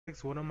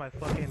one of my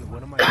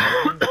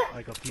cousins,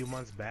 like a few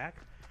months back,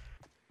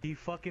 he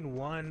fucking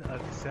won a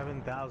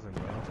 7,000,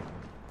 bro.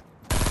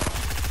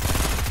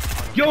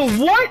 Yo,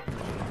 what?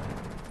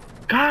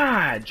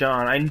 God,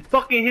 John, I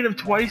fucking hit him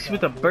twice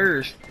with a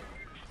burst.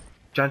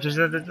 John. And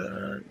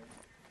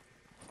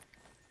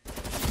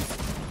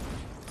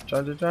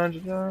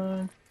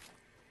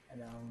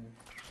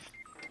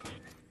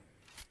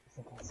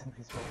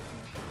somebody's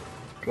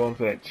going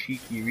for that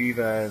cheeky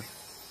revive.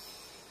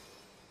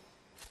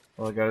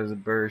 All I got is a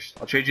burst.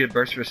 I'll trade you a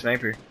burst for a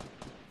sniper.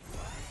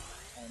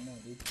 I know,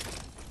 dude.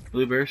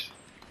 Blue burst.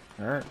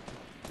 Alright.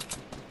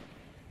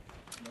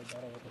 No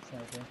better with a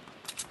sniper.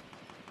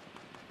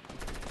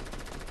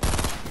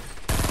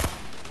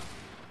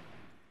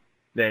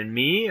 Than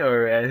me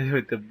or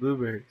with the blue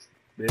burst?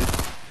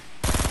 Bitch.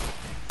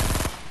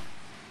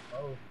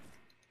 Oh.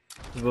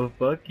 Well,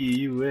 fuck you,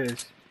 you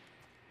wish.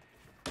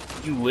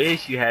 You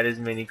wish you had as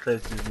many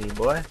clips as me,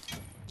 boy.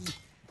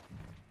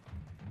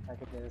 I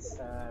could just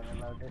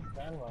reload this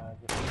gun while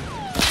I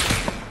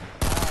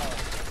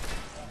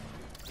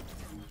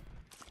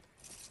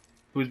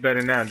Who's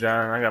better now,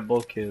 John? I got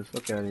both kills.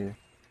 Fuck out of here.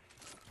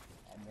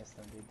 I missed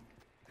him,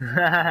 dude.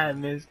 I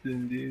missed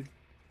him, dude.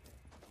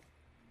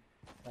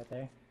 Right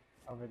there.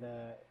 Over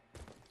the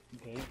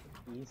gate,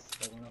 east,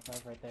 the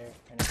 105 right there.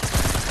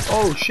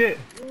 Oh shit!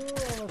 Ooh, I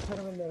almost put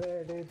him in the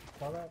air, dude.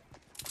 Saw that?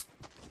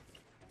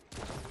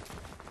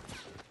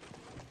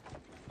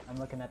 I'm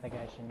looking at that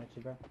guy shooting at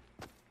you, bro.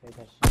 There's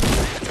that shit.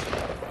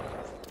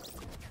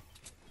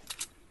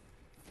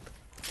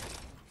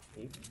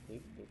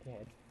 Deep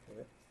ahead. Do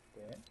it.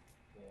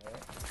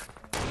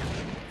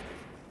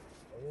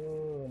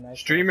 Ooh, nice.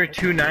 Streamer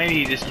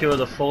 290 just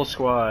killed a full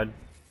squad.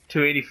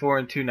 284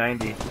 and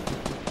 290.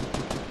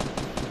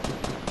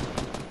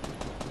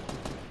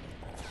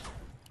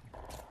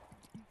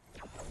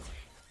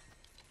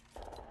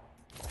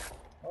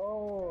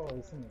 Oh,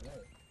 he's in the right.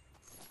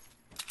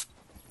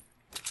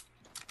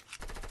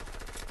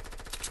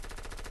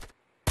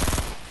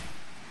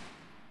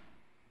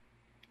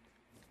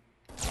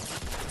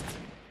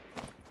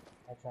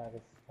 I'll try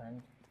this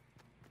friend.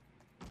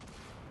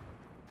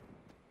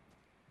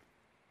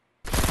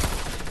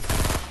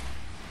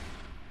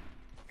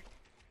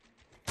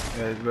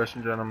 Yeah, he's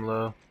rushing John, I'm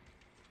low.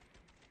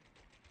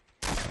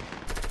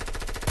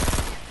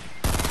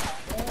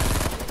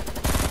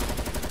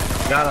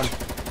 Got him.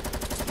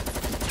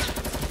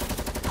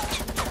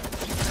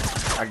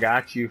 I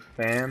got you,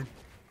 fam.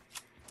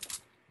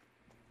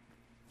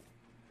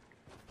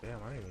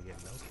 Damn, I didn't even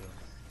get no kill.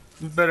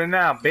 You better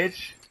now,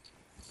 bitch.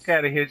 Get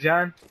out of here,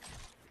 John.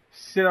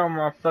 Sit on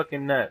my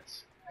fucking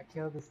nuts. I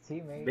killed his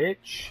teammate.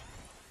 Bitch.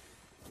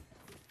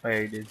 Oh yeah,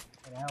 you did.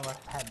 And I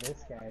almost had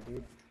this guy,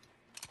 dude.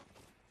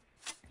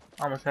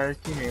 Almost had his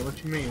teammate.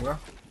 What you mean, bro?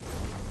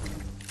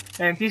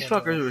 And if these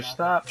fuckers would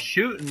stop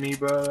shooting me,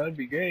 bro, that'd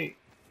be great.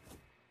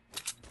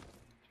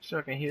 So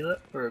I can heal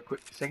up for a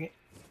quick second.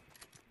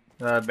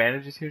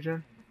 Bandages here,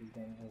 John? These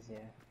bandages, yeah.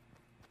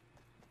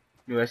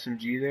 New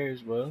SMG there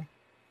as well.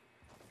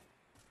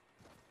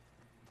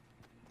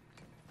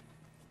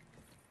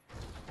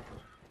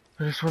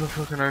 I just want a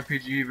fucking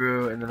RPG,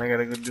 bro, and then I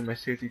gotta go do my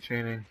safety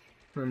training.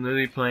 I'm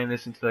literally playing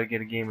this until I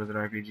get a game with an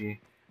RPG.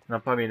 And I'll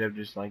probably end up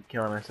just like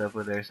killing myself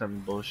with it or something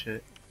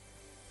bullshit.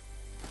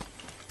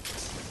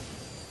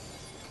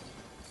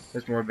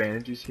 There's more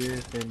bandages here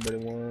if anybody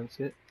wants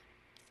it.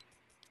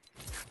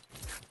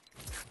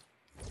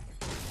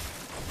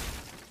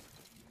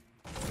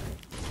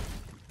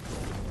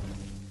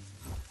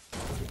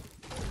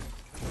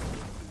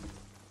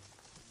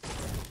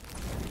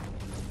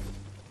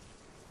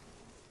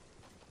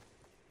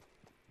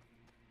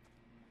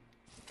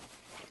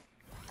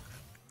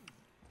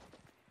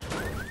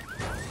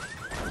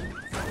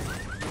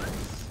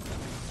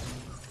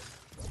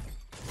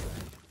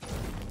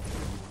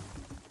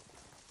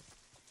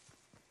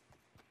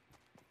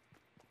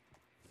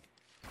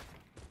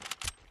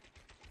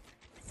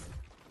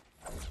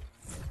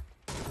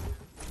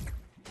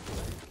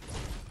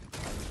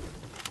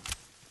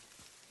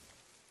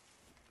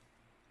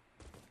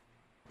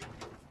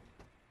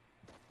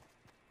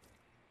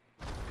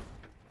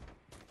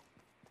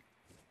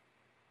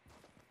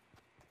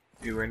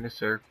 Dude, we're in the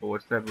circle.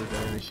 What's that blue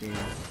gun machine?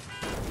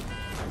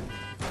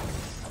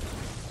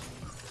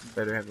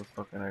 Better have a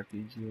fucking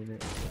RPG in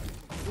it.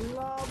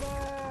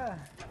 Lava!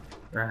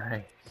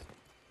 Nice.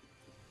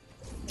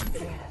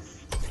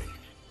 Yes.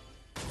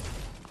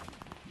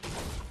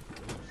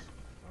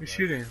 Who's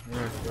shooting? No,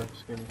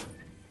 just kidding.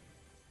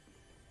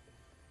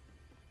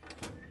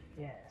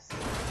 Yes.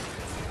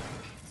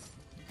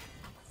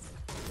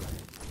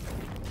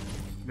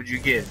 What'd you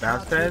get?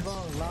 Bounce pads?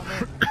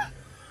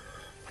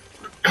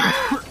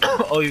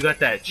 Oh, you got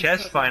that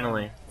chest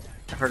finally.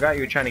 I forgot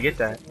you were trying to get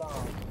that.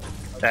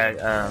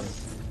 That,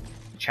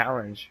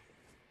 challenge.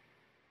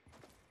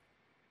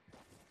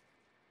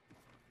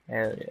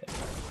 Hell yeah.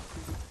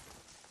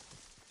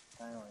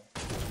 Finally.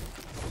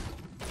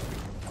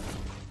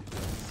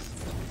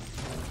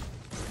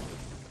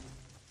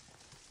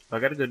 I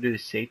gotta go do the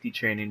safety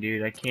training,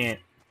 dude. I can't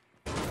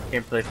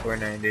play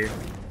Fortnite, dude.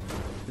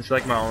 It's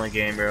like my only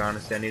game, bro.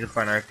 Honestly, I need to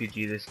find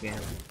RPG this game.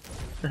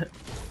 I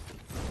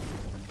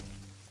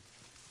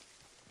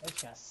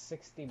just got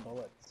 60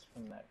 bullets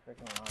from that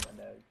freaking llama,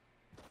 dude.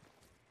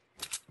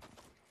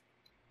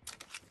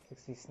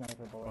 60 sniper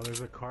Oh, bullets. there's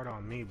a card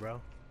on me,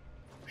 bro.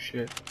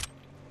 Shit.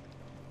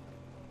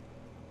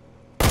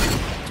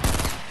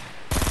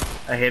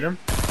 I hit him.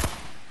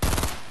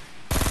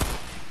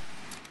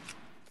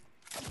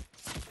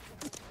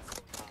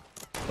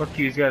 Fuck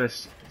you, he's got a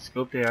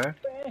scope there.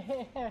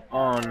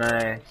 Oh,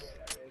 nice.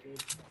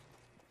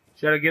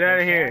 Gotta get out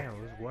of here.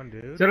 There's one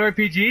dude. Is that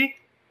RPG?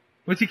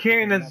 What's he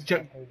carrying that's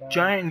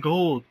giant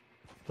gold?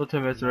 Don't tell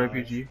me that's an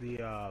RPG.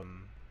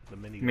 The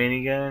minigun.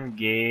 Minigun?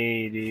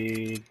 Gay,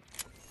 dude.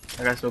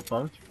 I got so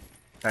pumped.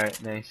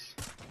 Alright, nice.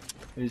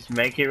 Just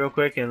make it real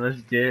quick and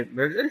let's dip.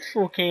 This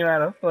fool came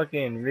out of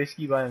fucking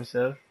risky by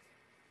himself.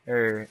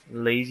 Or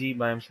lazy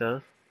by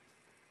himself.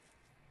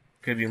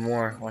 Could be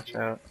more, watch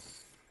out.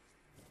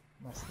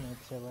 My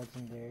snipes are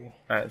legendary.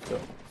 Alright, let's go.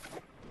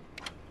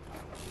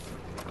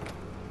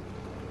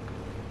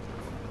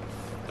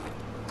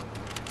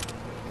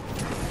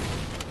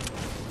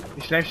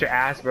 You sniped your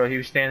ass, bro. He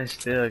was standing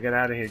still. Get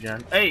out of here,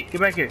 John. Hey,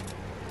 get back here.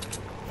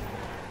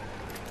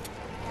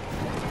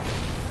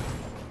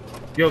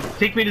 Yo,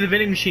 take me to the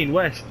vending machine,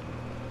 west.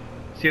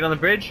 See it on the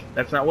bridge?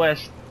 That's not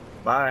west.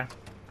 Bye.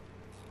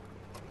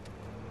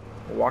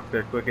 I'll walk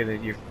there quicker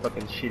than your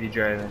fucking shitty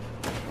driving.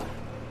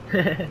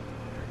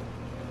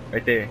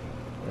 Right there.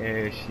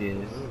 There she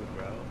is. Ooh,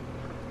 bro.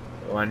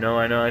 Oh, I know.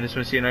 I just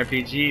want to see an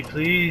RPG,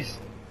 please.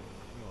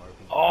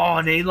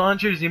 Oh, nade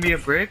launchers. Give me a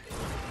brick. That's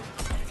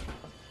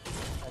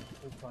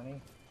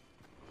 220.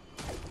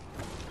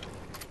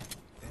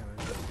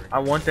 I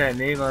want that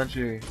nade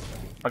launcher.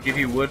 I'll give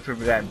you wood for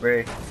that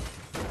brick.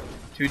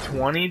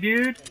 220,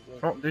 dude?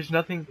 Oh, there's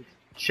nothing.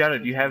 Shadow,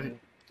 do you have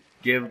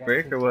a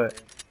brick or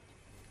what?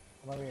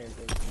 Come over here,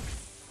 dude.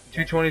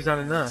 220's not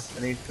enough.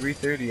 I need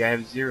 330. I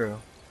have 0.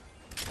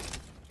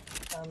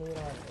 Tell me you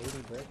don't have 80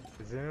 bricks.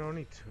 Isn't it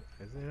only two?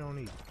 Isn't it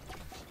only?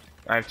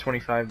 I have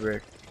 25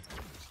 brick.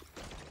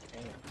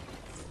 Damn.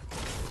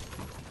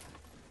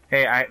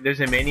 Hey, there's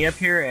a mini up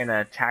here and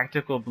a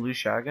tactical blue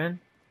shotgun.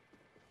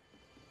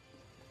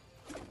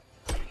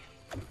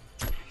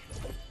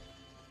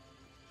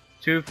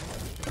 Two.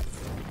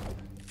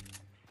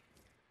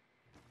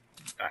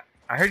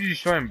 I heard you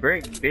destroying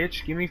brick,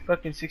 bitch. Give me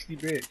fucking 60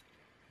 brick.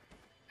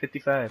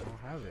 55. I don't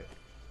have it.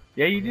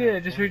 Yeah, you did. Yeah, I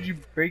just heard you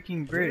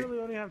breaking I brick.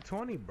 literally only have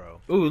 20,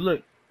 bro. Ooh,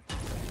 look.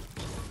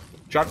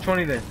 Drop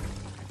 20 then.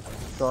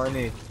 That's all I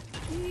need.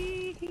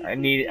 I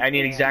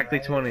need exactly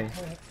 20.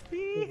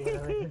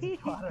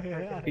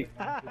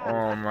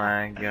 Oh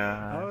my I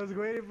god. was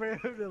waiting for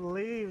him to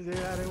leave, dude.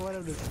 I didn't want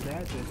him to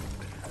snatch it.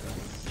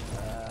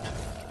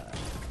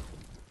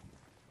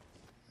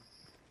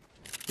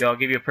 Yo, I'll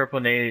give you a purple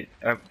nade.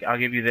 I'll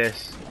give you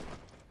this.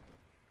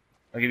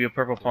 I'll give you a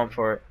purple pump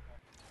for it.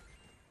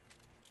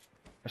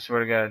 I swear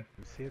to God. Let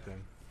me see it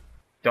then.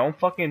 Don't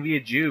fucking be a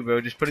Jew, bro.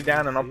 Just put it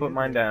down and I'll put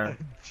mine down.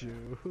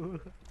 Jew.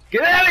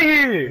 Get out of Let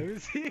here! me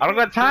see I don't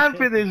got time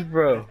for it. this,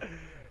 bro.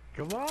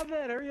 Come on,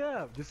 then. Hurry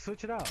up. Just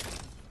switch it out.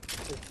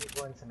 Just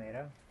one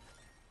tomato.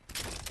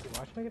 Dude,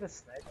 watch me get a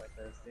snipe like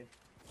this, dude.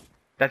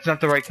 That's not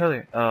the right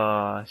color.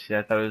 Oh shit!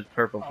 I thought it was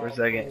purple for a Oh,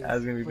 second. please, I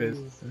was gonna be please.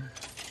 pissed.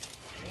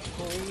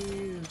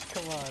 Please,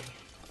 come on.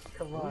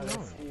 Come What on, are you I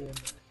doing? see him.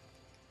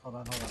 Hold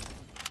on. Let me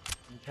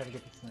try to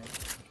get the snipe.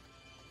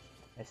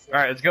 I see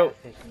Alright, let's go. gas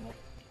station.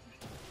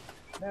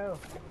 No.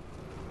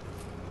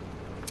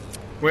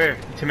 Where?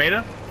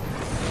 Tomato?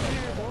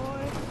 Here,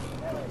 boy.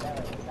 That way,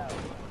 south.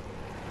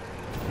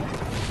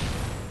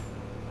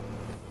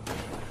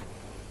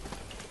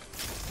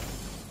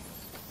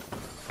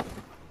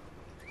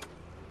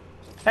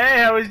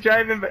 Hey, I was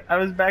driving. I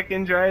was back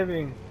in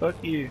driving.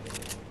 Fuck you.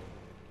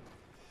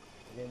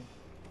 Again.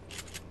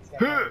 It's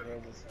got my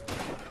roses, so-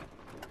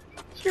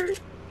 Sure. This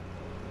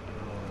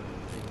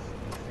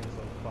thing's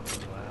so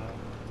fucking loud.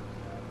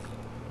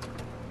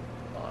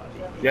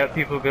 Yeah,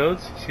 people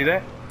builds. See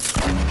that?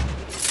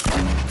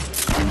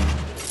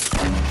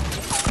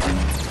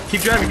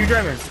 Keep driving. Keep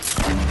driving.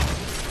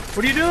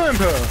 What are you doing,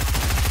 bro?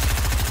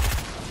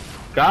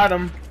 Got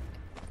him.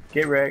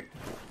 Get wrecked.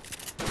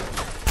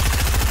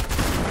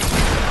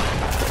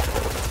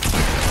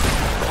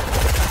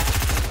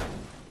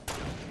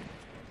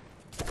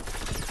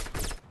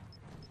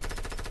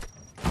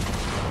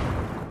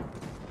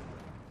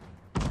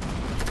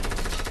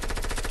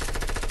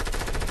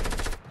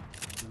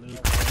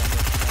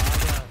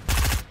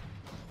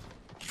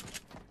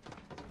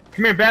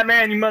 Come here,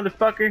 Batman, you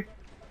motherfucker.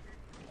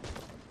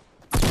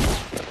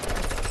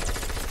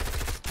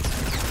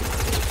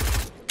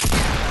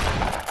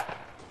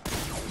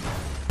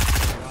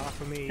 Get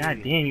off of me.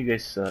 God damn, you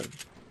guys suck.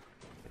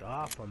 Get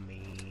off of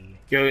me.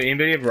 Yo,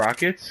 anybody have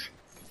rockets?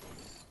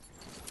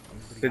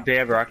 Anybody Did got they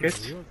have fucking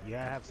rockets? wheels?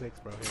 Yeah, I have 6,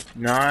 bro. Here.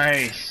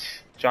 Nice.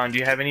 John, do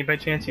you have any by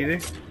chance either?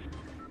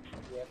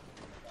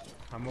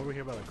 I'm over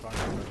here by the car.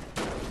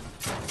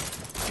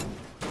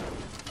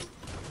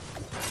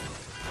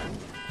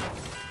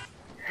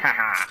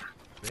 Haha.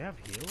 Do they have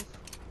heals?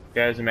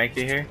 Guys, a med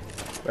kit here.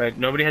 Right,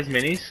 nobody has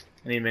minis?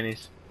 I need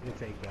minis. You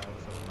take that.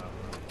 What's up about?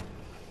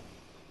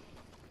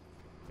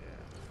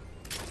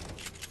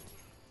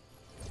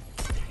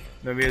 Yeah.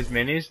 Nobody has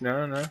minis?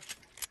 No, no.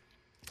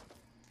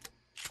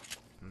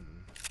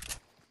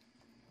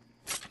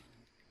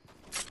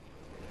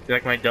 You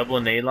like my double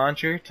nade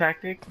launcher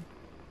tactic?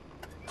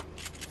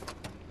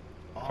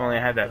 If only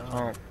I had that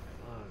pump.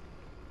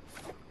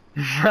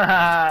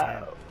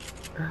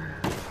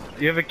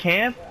 You have a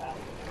camp?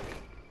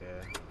 Yeah.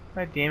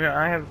 God damn it,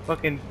 I have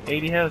fucking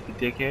 80 health, you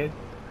dickhead.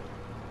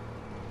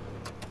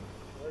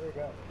 Where'd it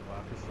go? Well,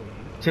 I can still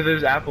eat. To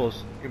those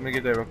apples. Let me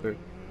get there real quick.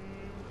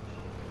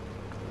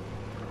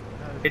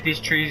 Get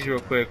these trees real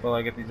quick while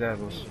I get these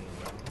apples.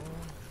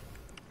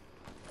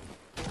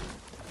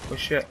 Oh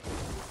shit.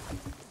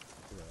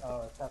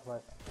 Oh, it's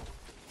southwest.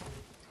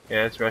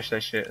 Yeah, let's rush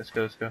that shit. Let's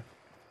go, let's go.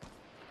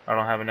 I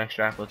don't have an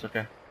extra apple, it's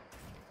okay.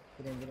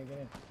 Get in, get in, get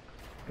in.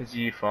 Is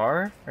he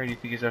far? Or do you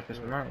think he's up this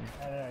mountain?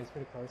 No, he's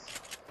pretty close.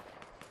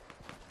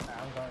 Alright,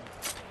 I'm going.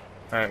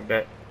 Alright,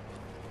 bet.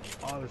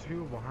 Oh, there's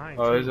people behind.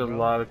 Oh, too, there's a bro.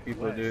 lot of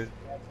people, West. dude.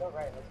 Yeah, let's go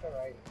right, let's go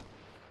right.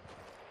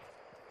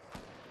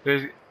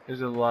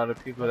 There's a lot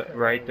of people that,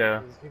 right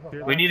though. There's people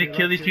Here, We need to Left,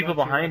 kill these here, people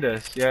left, here, behind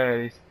us.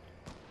 Yeah.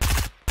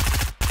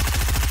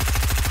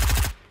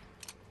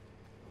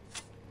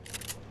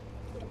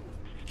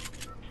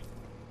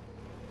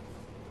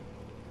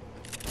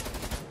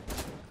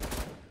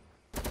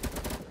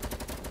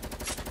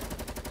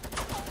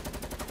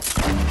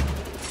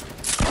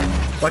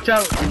 Watch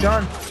out,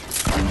 John.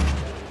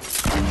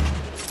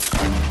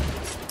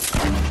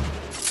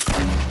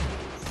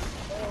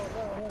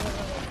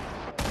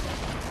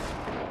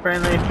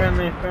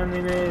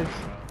 Friendly nades.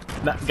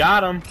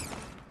 Got him.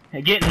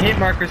 Getting hit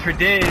markers for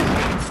days.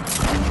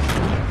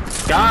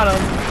 Got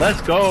him.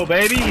 Let's go,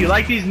 baby. You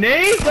like these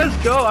nades? Let's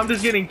go. I'm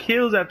just getting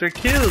kills after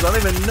kills. I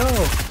don't even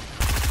know.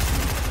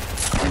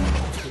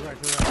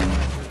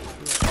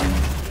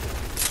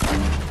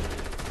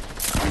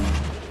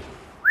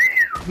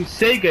 You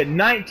say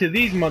goodnight to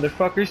these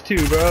motherfuckers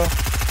too, bro.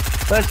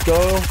 Let's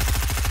go.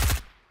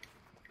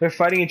 They're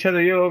fighting each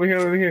other. Yo, over here,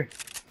 over here.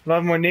 A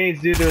lot more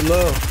nades, dude. They're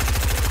low.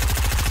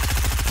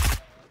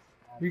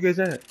 Where you guys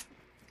at?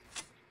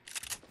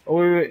 Oh,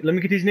 wait. Let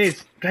me get these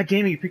nades. God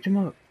damn it, you picked them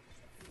up.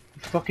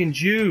 You fucking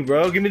Jew,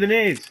 bro. Give me the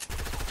nades.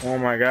 Oh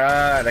my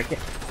god. I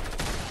can't.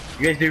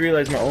 You guys do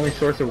realize my only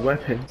source of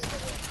weapons.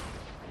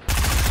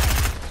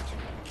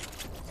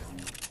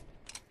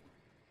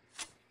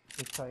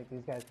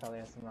 These guys probably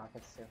have some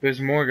rockets too. There's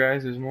more,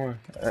 guys. There's more.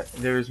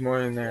 There was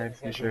more in there, I'm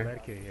pretty sure.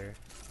 Medkit here.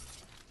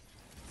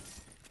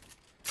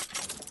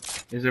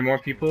 Is there more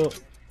people?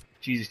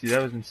 Jesus, dude,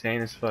 that was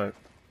insane as fuck.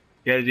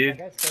 Yeah, dude.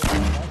 That guy's still on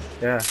us.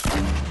 Yeah.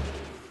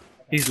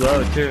 He's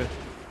low, too.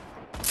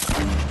 That's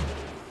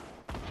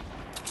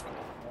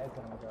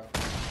gonna go.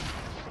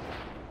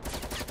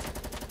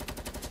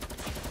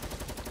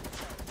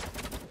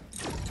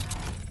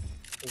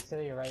 He's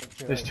to your right, to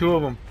your There's right. two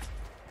of them.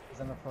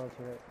 He's on the floor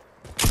to your right.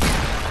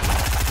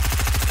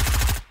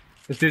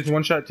 This dude's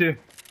one shot, too.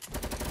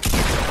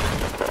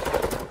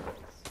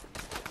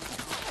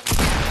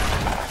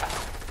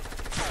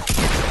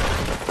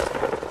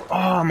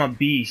 Oh, I'm a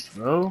beast,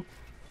 bro.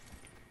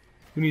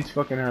 Who needs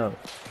fucking health?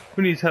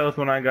 Who needs health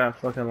when I got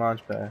fucking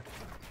launch pad?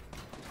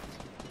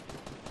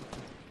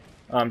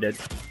 Oh, I'm dead.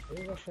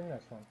 Who's rushing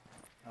this one?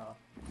 Oh.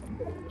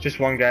 Just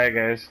one guy,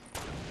 guys.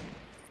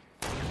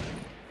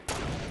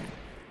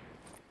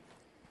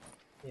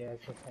 Yeah,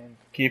 it's just him.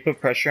 Can you put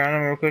pressure on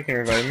him real quick and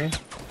revive me?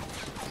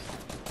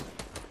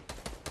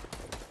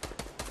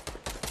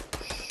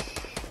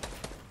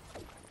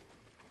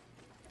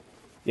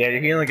 Yeah,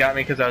 he only got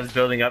me because I was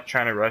building up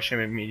trying to rush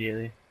him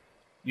immediately.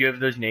 You have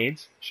those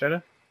nades,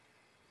 Shetta?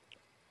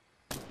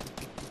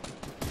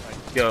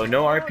 Yo,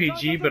 no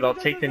RPG, but I'll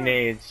take the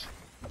nades.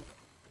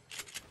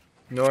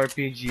 No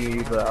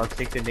RPG, but I'll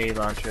take the nade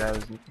launcher. That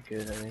was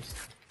good at least.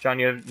 John,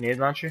 you have nade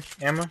launcher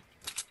ammo?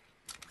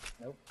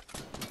 Nope.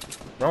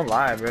 Don't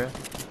lie, bro.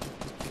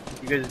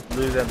 You guys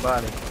lose that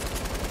body.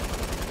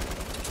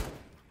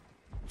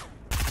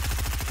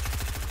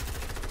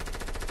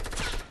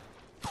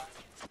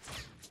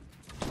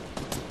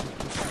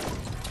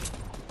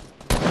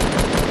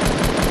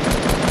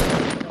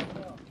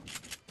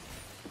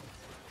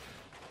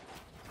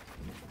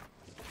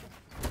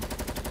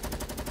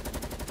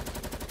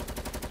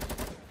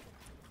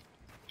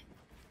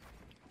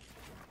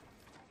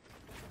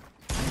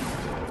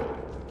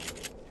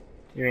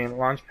 You ain't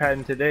launch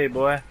padding today,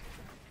 boy.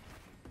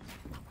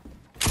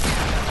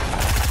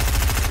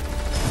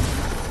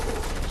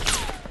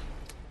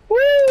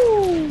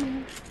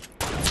 Woo!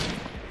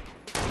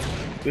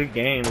 Good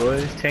game,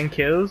 boys. 10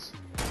 kills.